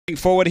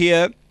Forward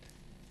here.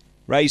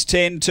 Race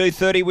 10,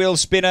 230 wheel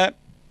spinner.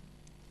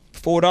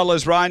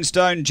 $4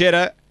 Rhinestone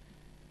Jetta.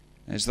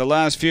 As the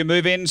last few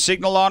move in,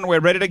 signal on, we're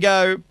ready to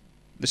go.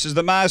 This is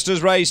the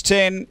Masters Race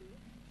 10.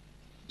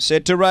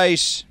 Set to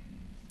race.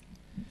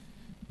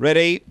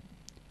 Ready.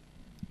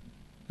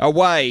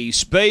 Away.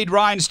 Speed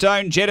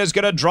Rhinestone Jetta's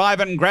going to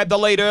drive and grab the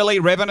lead early.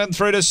 Revenant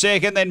through to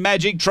second. Then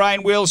Magic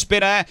Train Wheel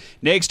Spinner.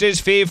 Next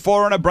is Fear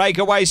 4 and a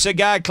breakaway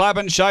Cigar Club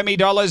and Show Me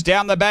Dollars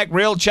down the back.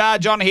 Real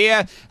Charge on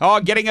here. Oh,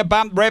 getting a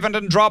bump.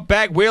 Revenant drop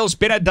back. Wheel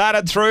Spinner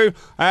darted through.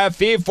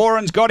 Fear 4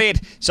 and's got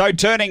it. So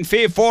turning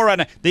Fear 4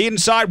 and the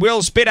inside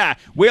Wheel Spinner.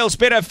 Wheel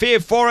Spinner,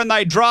 Fear 4 and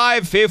they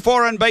drive. Fear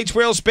 4 and beats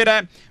Wheel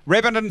Spinner.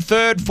 Revenant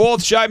third,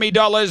 fourth Show Me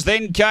Dollars,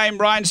 then came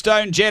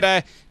Rhinestone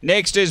Jetta.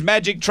 Next is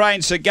Magic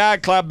Train Cigar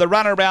Club, the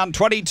run around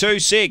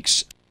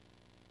 22.6.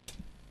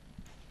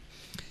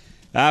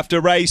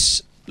 After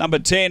race number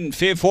 10,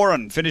 Fear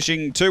Foreign,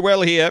 finishing too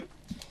well here.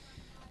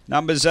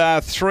 Numbers are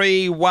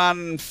 3,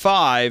 1,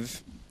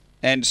 5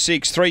 and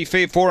 6. 3,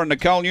 Fear Foreign,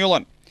 Nicole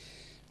Newland.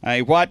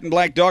 A white and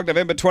black dog,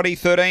 November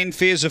 2013,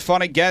 Fear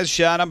Zaphonic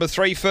Gazshar, number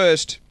 3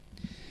 first.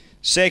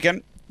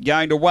 Second,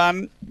 going to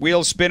 1,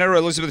 Wheel Spinner,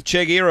 Elizabeth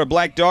Chegier, a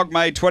black dog,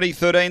 May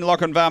 2013,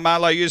 Lochinvar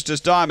Marlow Eustace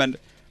Diamond.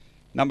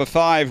 Number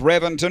 5,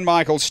 Reventon,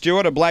 Michael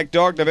Stewart, a black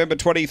dog, November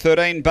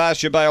 2013,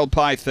 Barsha Bale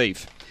Pie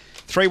Thief.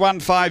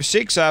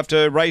 3156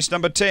 after race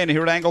number 10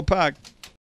 here at Angle Park.